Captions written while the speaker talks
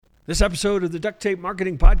This episode of the Duct Tape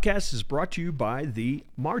Marketing Podcast is brought to you by the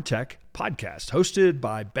MarTech Podcast, hosted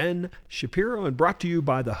by Ben Shapiro and brought to you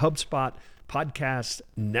by the HubSpot Podcast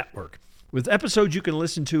Network. With episodes you can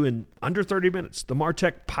listen to in under 30 minutes, the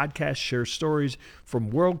MarTech Podcast shares stories from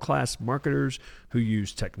world-class marketers who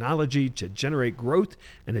use technology to generate growth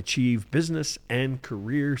and achieve business and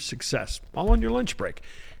career success, all on your lunch break.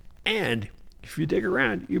 And if you dig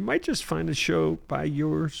around, you might just find a show by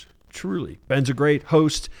yours truly. Ben's a great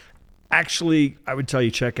host. Actually, I would tell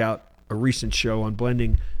you check out a recent show on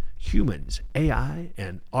blending humans, AI,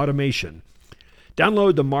 and automation.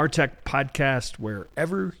 Download the MarTech Podcast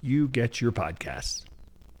wherever you get your podcasts.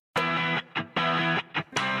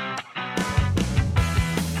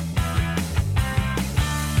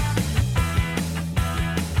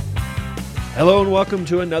 Hello and welcome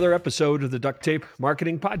to another episode of the Duct Tape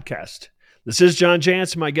Marketing Podcast. This is John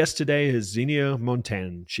Jantsch. My guest today is Xenia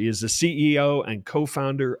Montan. She is the CEO and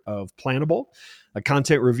co-founder of Planable, a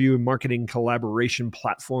content review and marketing collaboration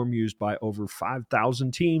platform used by over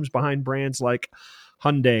 5,000 teams behind brands like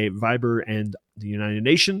Hyundai, Viber, and the United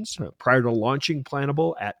Nations. Prior to launching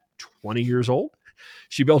Planable at 20 years old,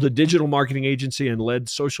 she built a digital marketing agency and led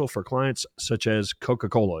social for clients such as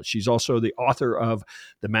Coca-Cola. She's also the author of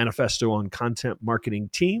the Manifesto on Content Marketing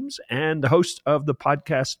Teams and the host of the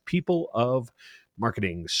podcast People of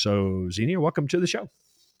Marketing. So, Xenia, welcome to the show.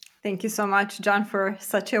 Thank you so much, John, for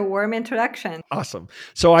such a warm introduction. Awesome.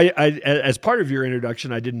 So, I as part of your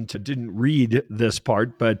introduction, I didn't read this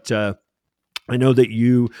part, but I know that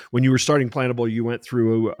when you were starting Planable, you went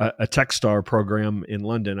through a Techstar program in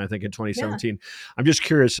London, I think in 2017. Yeah. I'm just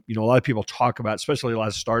curious, a lot of people talk about, especially a lot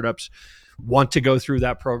of startups want to go through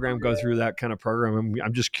that program, go through that kind of program.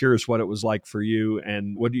 I'm just curious what it was like for you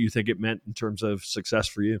and what do you think it meant in terms of success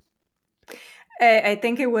for you? I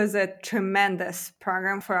think it was a tremendous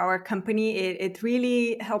program for our company. It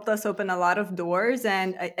really helped us open a lot of doors.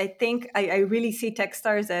 And I think I really see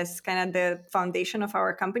Techstars as kind of the foundation of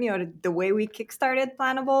our company, or the way we kickstarted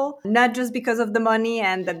Planable, not just because of the money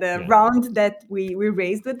and the round that we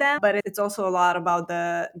raised with them, but it's also a lot about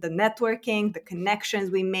the networking, the connections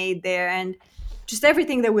we made there, and just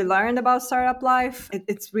everything that we learned about startup life.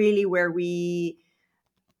 It's really where we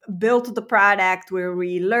built the product, where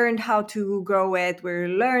we learned how to grow it, we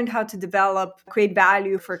learned how to develop, create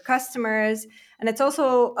value for customers. And it's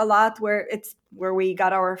also a lot where we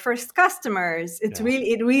got our first customers. It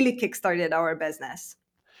really kickstarted our business.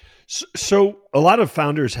 So a lot of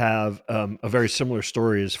founders have a very similar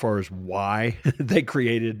story as far as why they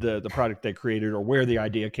created the product they created or where the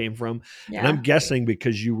idea came from. Yeah. And I'm guessing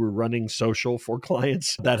because you were running social for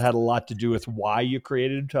clients, that had a lot to do with why you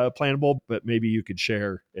created Planable, but maybe you could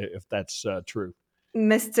share if that's true.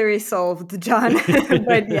 Mystery solved, John.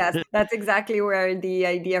 But yes, that's exactly where the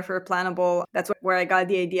idea for Planable, that's where I got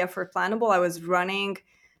the idea for Planable. I was running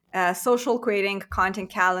social, creating content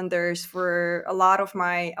calendars for a lot of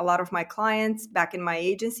my clients back in my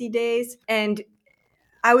agency days. And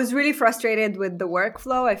I was really frustrated with the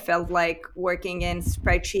workflow. I felt like working in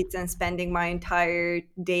spreadsheets and spending my entire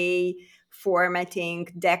day formatting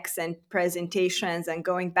decks and presentations and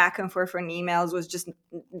going back and forth on emails was just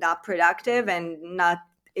not productive and not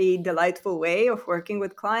a delightful way of working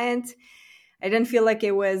with clients. I didn't feel like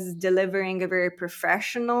it was delivering a very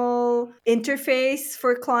professional interface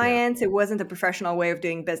for clients. Yeah. It wasn't a professional way of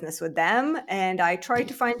doing business with them. And I tried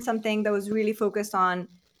to find something that was really focused on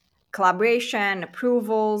collaboration,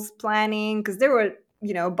 approvals, planning, because there were,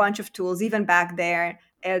 a bunch of tools even back there.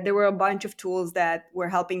 There were a bunch of tools that were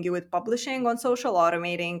helping you with publishing on social,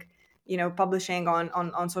 automating, publishing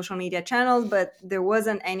on social media channels, but there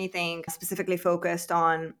wasn't anything specifically focused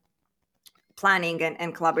on planning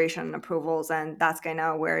and collaboration and approvals. And that's kind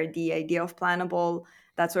of where the idea of Planable,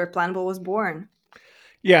 that's where Planable was born.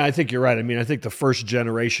 Yeah, I think you're right. I mean, I think the first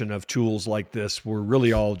generation of tools like this were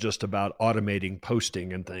really all just about automating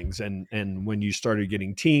posting and things. And when you started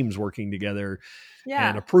getting teams working together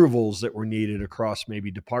and approvals that were needed across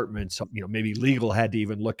maybe departments, maybe legal had to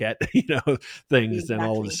even look at, things, then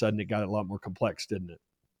all of a sudden it got a lot more complex, didn't it?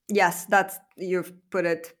 Yes, you've put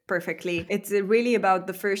it perfectly. It's really about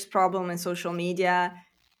the first problem in social media.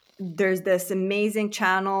 There's this amazing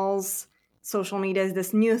channels. Social media is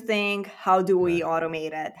this new thing. How do we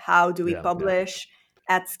automate it? How do we publish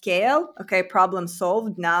at scale? Okay, problem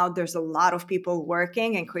solved. Now there's a lot of people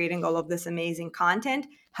working and creating all of this amazing content.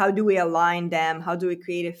 How do we align them? How do we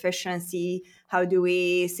create efficiency? How do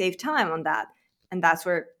we save time on that? And that's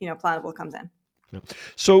where, Planable comes in.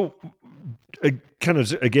 So kind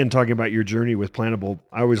of, again, talking about your journey with Planable,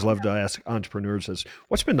 I always love to ask entrepreneurs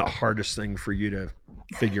what's been the hardest thing for you to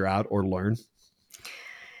figure out or learn?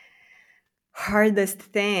 Hardest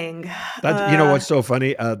thing. That, you know what's so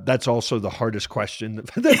funny? That's also the hardest question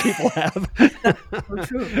that people have, That's so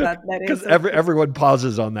true. That is because so true. everyone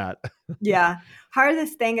pauses on that. Yeah.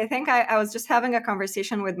 Hardest thing. I think I was just having a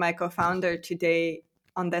conversation with my co-founder today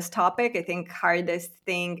on this topic. I think hardest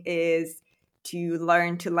thing is to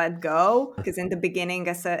learn to let go. Because in the beginning,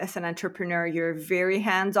 as an entrepreneur, you're very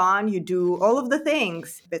hands-on. You do all of the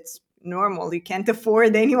things. It's normal. You can't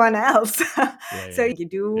afford anyone else. Yeah, So yeah, you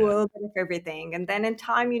do a yeah, little bit of everything. And then in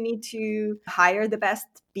time, you need to hire the best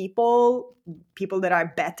people, people that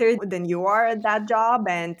are better than you are at that job,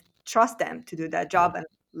 and trust them to do that yeah, job, and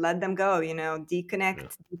let them go, yeah,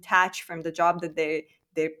 deconnect, detach from the job that they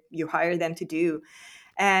you hire them to do.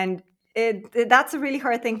 And that's a really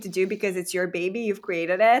hard thing to do because it's your baby, you've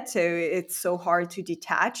created it, so it's so hard to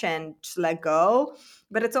detach and just let go.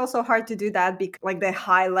 But it's also hard to do that because, like, the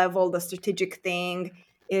high level, the strategic thing,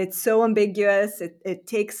 it's so ambiguous. It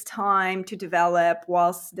takes time to develop,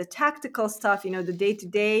 whilst the tactical stuff, the day to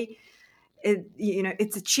day,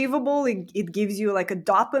 it's achievable. It gives you like a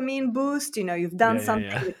dopamine boost. You've done yeah, yeah,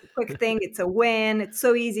 something, yeah, it's a quick thing, it's a win, it's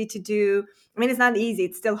so easy to do. I mean, it's not easy,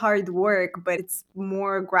 it's still hard work, but it's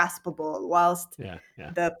more graspable, whilst yeah,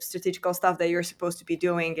 yeah. the strategical stuff that you're supposed to be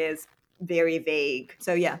doing is very vague.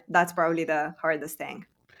 So yeah, that's probably the hardest thing.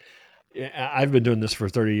 Yeah, I've been doing this for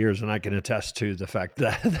 30 years, and I can attest to the fact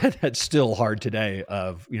that that's still hard today.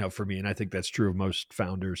 For me, and I think that's true of most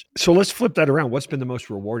founders. So let's flip that around. What's been the most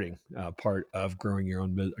rewarding part of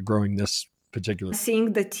growing this particular?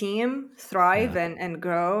 Seeing the team thrive Yeah, and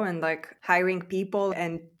grow, and like hiring people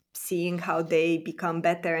and seeing how they become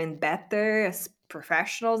better and better as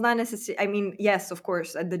professionals. Not necessarily, I mean, yes, of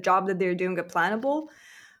course, at the job that they're doing at Planable,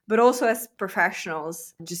 but also as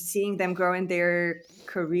professionals, just seeing them grow in their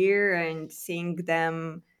career and seeing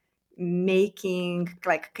them making,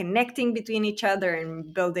 like, connecting between each other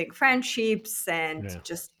and building friendships, and yeah,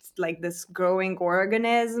 just like this growing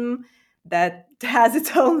organism that has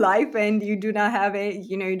its own life, and you do not have it,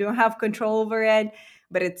 you don't have control over it,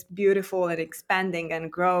 but it's beautiful and expanding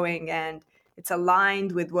and growing, and it's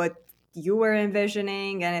aligned with what you were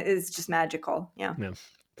envisioning, and it is just magical. Yeah. yeah.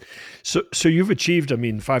 So you've achieved, I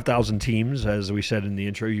mean, 5,000 teams, as we said in the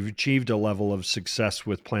intro. You've achieved a level of success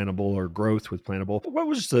with Planable, or growth with Planable. What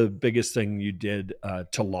was the biggest thing you did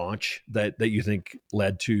to launch that you think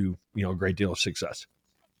led to a great deal of success?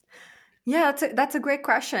 Yeah, that's a great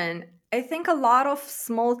question. I think a lot of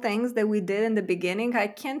small things that we did in the beginning, I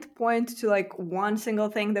can't point to like one single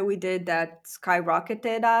thing that we did that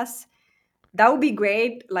skyrocketed us. That would be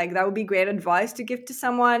great. Like, that would be great advice to give to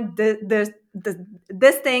someone. This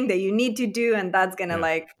thing that you need to do, and that's gonna Yeah,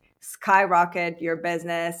 like skyrocket your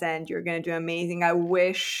business, and you're gonna do amazing. I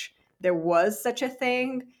wish there was such a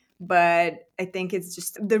thing, but I think it's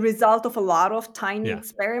just the result of a lot of tiny yeah,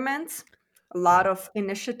 experiments, a yeah, lot of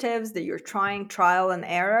initiatives that you're trying, trial and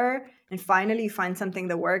error, and finally you find something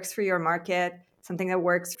that works for your market, something that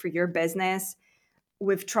works for your business.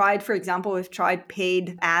 We've tried, for example, we've tried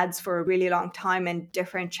paid ads for a really long time in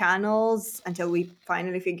different channels until we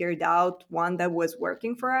finally figured out one that was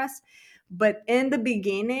working for us. But in the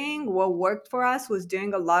beginning, what worked for us was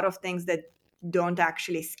doing a lot of things that don't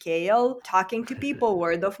actually scale, talking to people,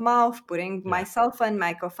 word of mouth, putting yeah, myself and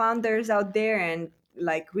my co-founders out there, and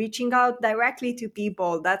like reaching out directly to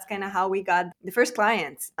people. That's kind of how we got the first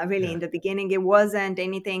clients. Really, yeah. in the beginning, it wasn't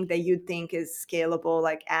anything that you'd think is scalable,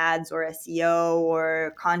 like ads or SEO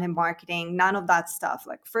or content marketing, none of that stuff.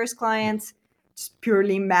 Like, first Yeah. clients, just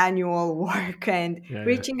purely manual work and Yeah, yeah.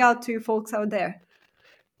 reaching out to folks out there.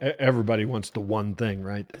 Everybody wants the one thing,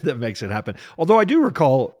 right? That makes it happen. Although I do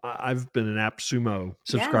recall, I've been an AppSumo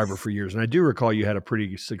subscriber Yes. for years, and I do recall you had a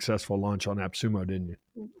pretty successful launch on AppSumo, didn't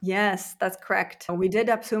you? Yes, that's correct. We did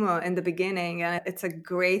AppSumo in the beginning, and it's a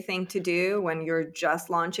great thing to do when you're just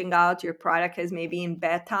launching out. Your product is maybe in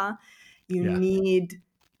beta. You Yeah, need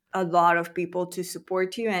a lot of people to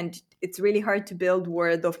support you, and it's really hard to build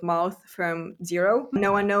word of mouth from zero. No yeah,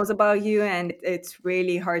 one knows about you, and it's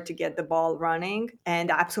really hard to get the ball running. And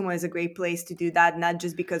AppSumo is a great place to do that, not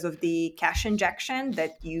just because of the cash injection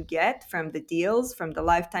that you get from the deals, from the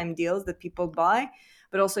lifetime deals that people buy,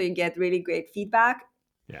 but also you get really great feedback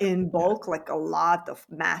yeah, in yeah, bulk, like a lot of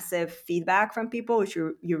massive feedback from people, which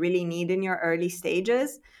you really need in your early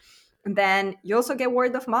stages. And then you also get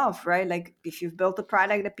word of mouth, right? Like, if you've built a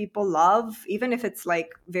product that people love, even if it's like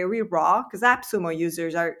very raw, because AppSumo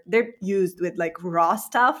users they're used with like raw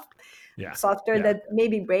stuff, yeah, software yeah, that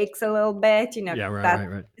maybe breaks a little bit, yeah. Right, that right,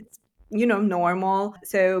 right. it's normal.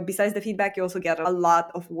 So besides the feedback, you also get a lot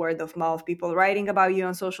of word of mouth, people writing about you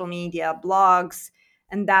on social media, blogs,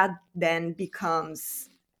 and that then becomes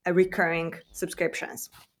a recurring subscriptions.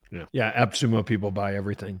 Yeah. Yeah. AppSumo people buy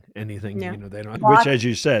everything, anything, Yeah. they don't, which, Bot, as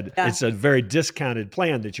you said, yeah, it's a very discounted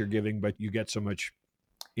plan that you're giving, but you get so much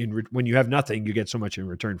when you have nothing, you get so much in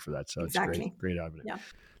return for that. So it's great, exactly. great avenue. Yeah.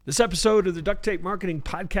 This episode of the Duct Tape Marketing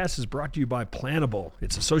Podcast is brought to you by Planable.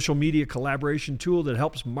 It's a social media collaboration tool that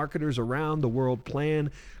helps marketers around the world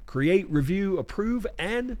plan, create, review, approve,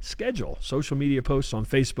 and schedule social media posts on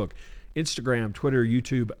Facebook, Instagram, Twitter,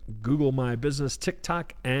 YouTube, Google My Business,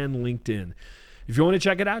 TikTok, and LinkedIn. If you want to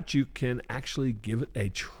check it out, you can actually give it a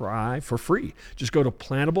try for free. Just go to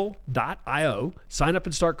planable.io, sign up,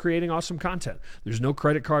 and start creating awesome content. There's no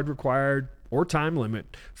credit card required or time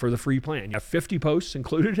limit for the free plan. You have 50 posts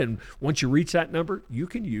included, and once you reach that number, you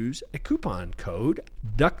can use a coupon code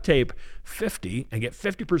DuctTape50 and get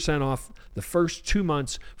 50% off the first 2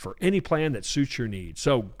 months for any plan that suits your needs.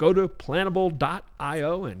 So go to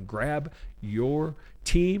planable.io and grab your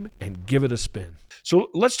team and give it a spin. So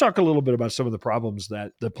let's talk a little bit about some of the problems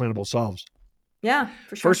that the Planable solves. Yeah,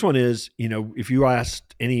 for sure. First one is, if you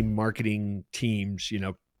asked any marketing teams,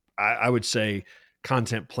 I would say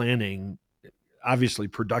content planning. Obviously,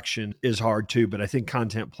 production is hard too, but I think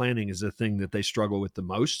content planning is the thing that they struggle with the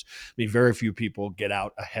most. I mean, very few people get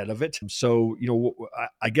out ahead of it. So,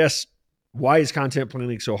 I guess, why is content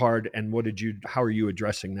planning so hard, and how are you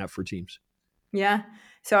addressing that for teams? Yeah.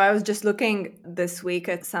 So I was just looking this week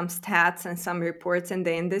at some stats and some reports in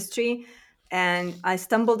the industry, and I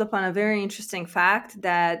stumbled upon a very interesting fact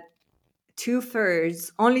that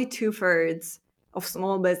only two-thirds of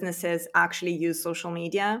small businesses actually use social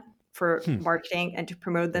media for marketing and to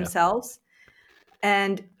promote themselves.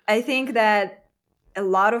 And I think that a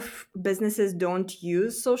lot of businesses don't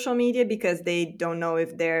use social media because they don't know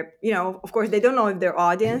if of course, they don't know if their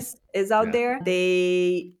audience is out there.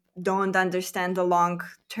 They don't understand the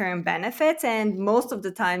long-term benefits. And most of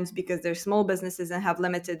the times, because they're small businesses and have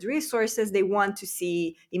limited resources, they want to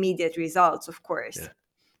see immediate results, of course. Yeah.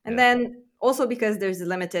 And then also because there's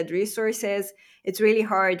limited resources, it's really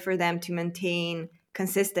hard for them to maintain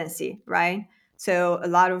consistency, right? So a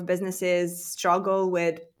lot of businesses struggle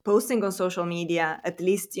with posting on social media at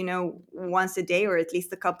least, once a day or at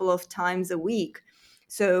least a couple of times a week.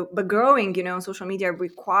 So, but growing, on social media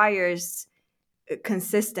requires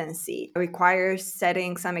consistency, requires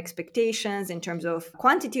setting some expectations in terms of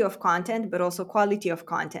quantity of content, but also quality of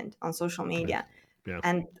content on social media. Yeah.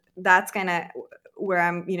 And that's kind of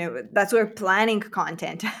where that's where planning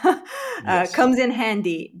content comes in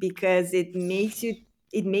handy, because it makes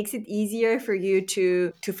it easier for you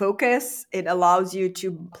to focus. It allows you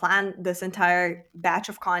to plan this entire batch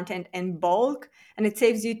of content in bulk, and it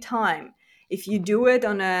saves you time. If you do it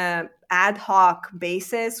on a ad hoc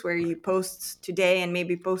basis where you post today and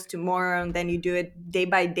maybe post tomorrow and then you do it day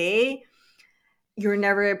by day, you're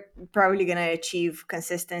never probably going to achieve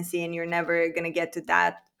consistency, and you're never going to get to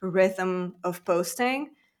that rhythm of posting.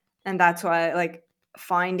 And that's why, like,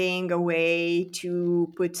 finding a way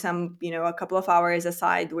to put a couple of hours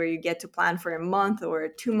aside where you get to plan for a month or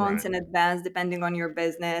 2 months in advance, depending on your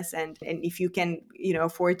business. And if you can,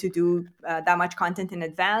 afford to do that much content in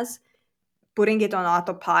advance, putting it on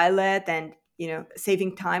autopilot and,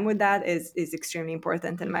 saving time with that is extremely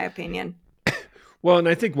important, in my opinion. Well, and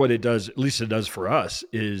I think what it does, at least it does for us,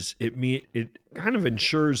 is it kind of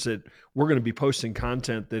ensures that we're going to be posting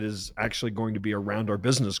content that is actually going to be around our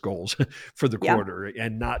business goals for the quarter,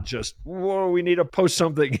 and not just, whoa, we need to post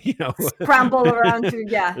something, Scramble around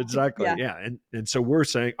to, exactly. Yeah. And so we're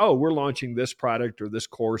saying, oh, we're launching this product or this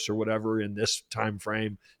course or whatever in this time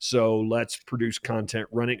frame. So let's produce content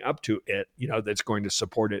running up to it, that's going to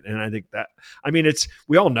support it. And I think that,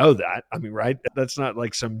 we all know that. Right? That's not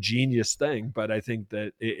like some genius thing, but I think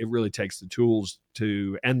that it really takes the tools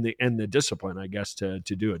to and the discipline, I guess, to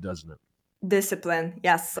do it, doesn't it? Discipline.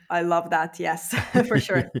 Yes. I love that. Yes, for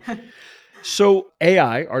sure. So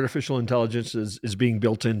AI, artificial intelligence, is being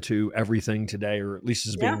built into everything today, or at least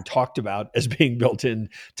is being talked about as being built into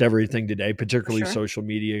everything today, particularly social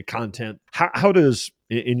media content. How does,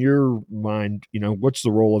 in your mind, what's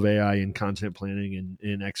the role of AI in content planning and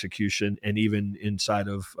in execution, and even inside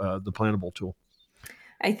of the Planable tool?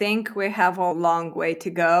 I think we have a long way to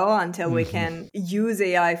go until we can use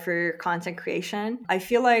AI for content creation. I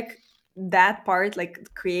feel like that part, like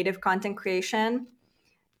creative content creation,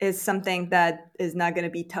 is something that is not going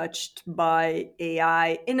to be touched by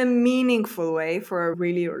AI in a meaningful way for a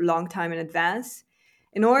really long time in advance.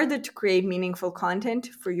 In order to create meaningful content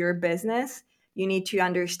for your business, you need to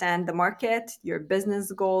understand the market, your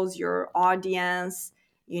business goals, your audience.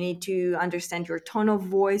 You need to understand your tone of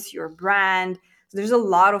voice, your brand. So there's a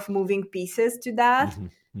lot of moving pieces to that.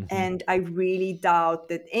 Hmm. And I really doubt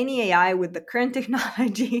that any AI with the current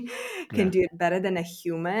technology can Yeah. do it better than a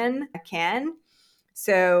human can.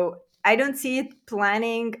 So I don't see it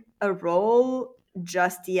planning a role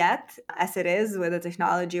just yet, as it is with the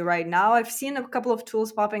technology right now. I've seen a couple of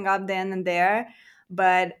tools popping up then and there,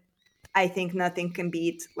 but I think nothing can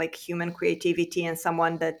beat like human creativity and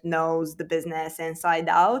someone that knows the business inside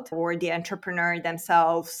out, or the entrepreneur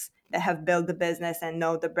themselves that have built the business and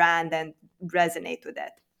know the brand and resonate with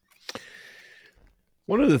it.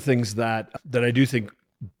 One of the things that I do think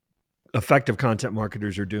effective content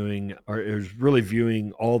marketers are doing is really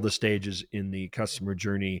viewing all the stages in the customer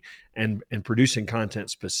journey and producing content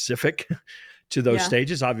specific to those Yeah.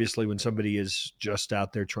 stages. Obviously, when somebody is just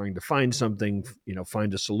out there trying to find something,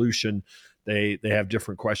 find a solution, they have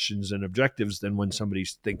different questions and objectives than when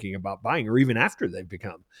somebody's thinking about buying, or even after they've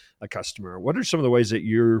become a customer. What are some of the ways that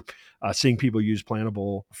you're seeing people use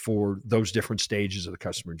Planable for those different stages of the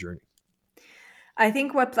customer journey? I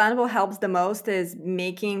think what Planable helps the most is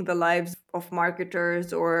making the lives of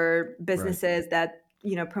marketers or Right. businesses that,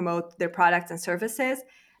 promote their products and services,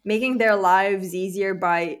 making their lives easier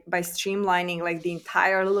by streamlining like the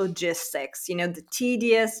entire logistics, the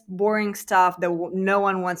tedious, boring stuff that no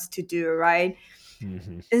one wants to do, right?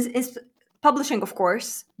 Hmm. Is publishing, of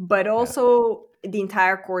course, but Yeah. also the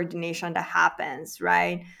entire coordination that happens,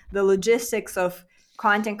 right? The logistics of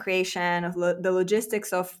content creation, of the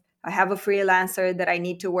logistics of I have a freelancer that I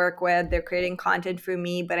need to work with. They're creating content for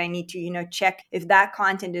me, but I need to, check if that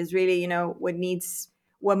content is really,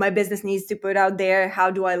 what my business needs to put out there.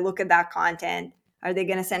 How do I look at that content? Are they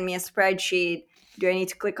going to send me a spreadsheet? Do I need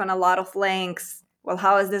to click on a lot of links? Well,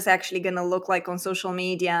 how is this actually going to look like on social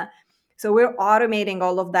media? So we're automating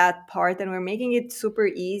all of that part and we're making it super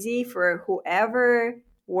easy for whoever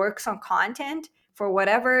works on content for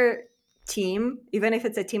whatever team, even if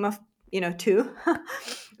it's a team of, two.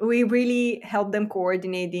 We really help them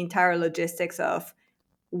coordinate the entire logistics of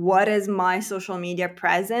what is my social media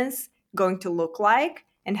presence going to look like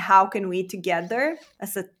and how can we together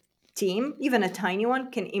as a team, even a tiny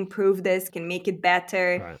one, can improve this, can make it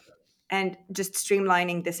better, Right. and just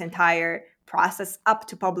streamlining this entire process up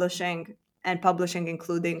to publishing, and publishing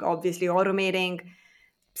including obviously automating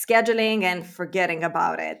scheduling and forgetting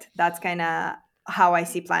about it. That's kind of how I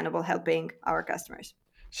see Planable helping our customers.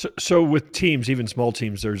 So with teams, even small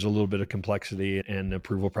teams, there's a little bit of complexity and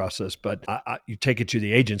approval process. But you take it to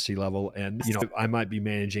the agency level, and I might be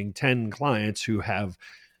managing 10 clients who have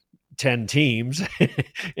 10 teams Yeah.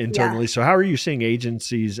 internally. So how are you seeing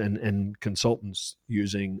agencies and consultants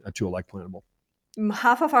using a tool like Planable?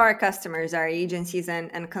 Half of our customers are agencies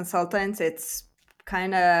and consultants. It's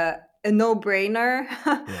kind of a no-brainer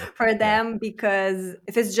Yeah, for yeah, them, because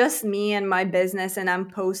if it's just me and my business and I'm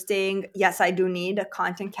posting, yes, I do need a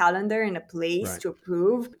content calendar and a place right, to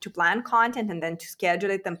approve, to plan content and then to schedule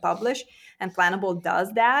it and publish. And Planable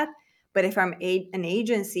does that. But if I'm an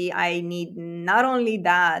agency, I need not only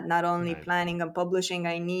that, not only right. planning and publishing,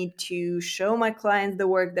 I need to show my clients the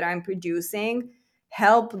work that I'm producing,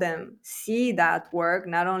 help them see that work,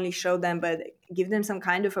 not only show them, but give them some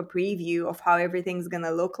kind of a preview of how everything's going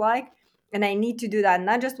to look like. And I need to do that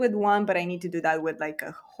not just with one, but I need to do that with like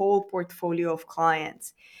a whole portfolio of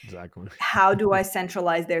clients. Exactly. How do I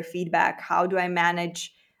centralize their feedback? How do I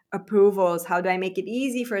manage approvals? How do I make it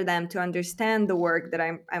easy for them to understand the work that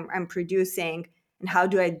I'm producing? And how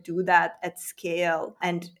do I do that at scale?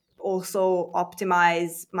 And also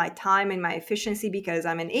optimize my time and my efficiency, because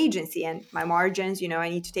I'm an agency and my margins, I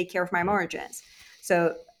need to take care of my Right. margins.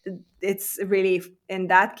 So it's really, in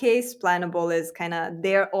that case, Planable is kind of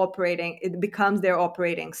their operating, it becomes their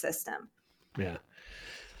operating system. Yeah.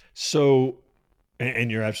 So,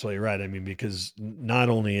 and you're absolutely right. I mean, because not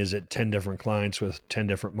only is it 10 different clients with 10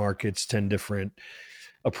 different markets, 10 different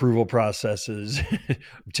approval processes,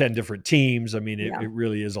 10 different teams. I mean, Yeah, it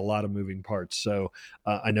really is a lot of moving parts. So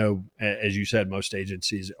I know, as you said, most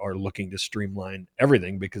agencies are looking to streamline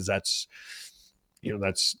everything because that's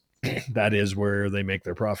that is where they make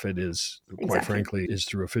their profit, is quite exactly. frankly is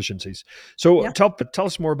through efficiencies. So Yeah. tell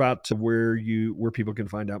us more about where people can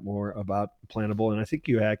find out more about Planable. And I think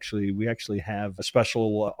we actually have a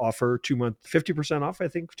special offer, 2 month 50% off, I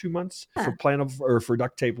think 2 months for Planable or for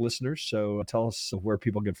duct tape listeners. So tell us where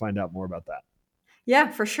people can find out more about that.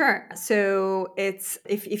 Yeah, for sure. So it's,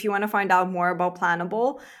 if you want to find out more about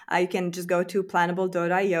Planable, you can just go to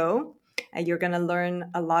planable.io. You're going to learn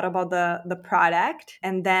a lot about the product.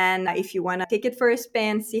 And then if you want to take it for a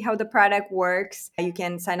spin, see how the product works, you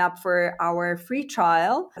can sign up for our free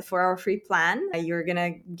trial, for our free plan. You're going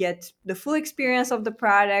to get the full experience of the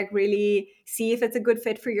product, really see if it's a good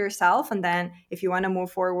fit for yourself. And then if you want to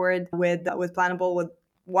move forward with Planable, with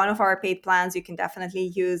one of our paid plans, you can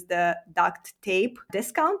definitely use the duct tape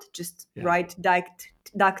discount. Just write duct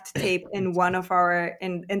tape in one of our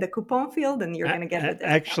in the coupon field, and you're going to get the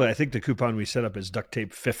discount. Actually, I think the coupon we set up is duct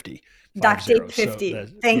tape 50. Duct tape 50. So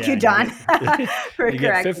Thank you, John, for you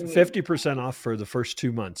get 50% off for the first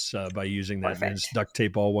 2 months by using that. Perfect. And it's duct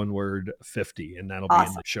tape, all one word, 50, and that'll be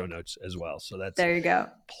in the show notes as well. So that's there you go.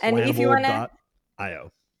 And if you want to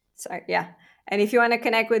 .io. Sorry, yeah. And if you want to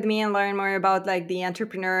connect with me and learn more about like the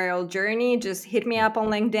entrepreneurial journey, just hit me up on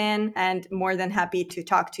LinkedIn, and more than happy to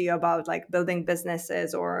talk to you about like building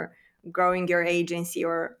businesses or growing your agency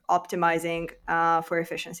or optimizing for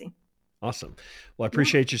efficiency. Awesome. Well, I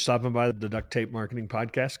appreciate you stopping by the Duct Tape Marketing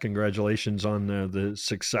Podcast. Congratulations on the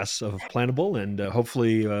success of Planable, and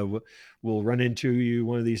hopefully we'll run into you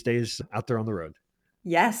one of these days out there on the road.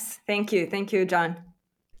 Yes. Thank you. Thank you, John.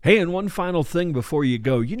 Hey, and one final thing before you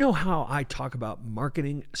go. You know how I talk about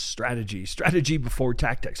marketing strategy before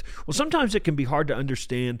tactics. Well, sometimes it can be hard to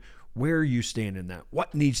understand where you stand in that,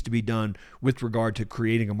 what needs to be done with regard to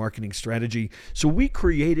creating a marketing strategy. So we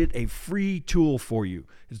created a free tool for you.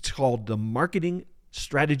 It's called the Marketing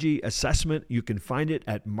Strategy Assessment. You can find it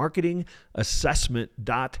at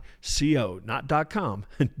marketingassessment.co, not .com,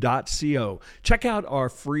 .co. Check out our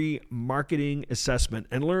free marketing assessment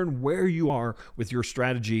and learn where you are with your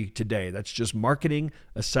strategy today. That's just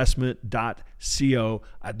marketingassessment.co.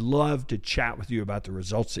 I'd love to chat with you about the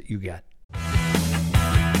results that you get.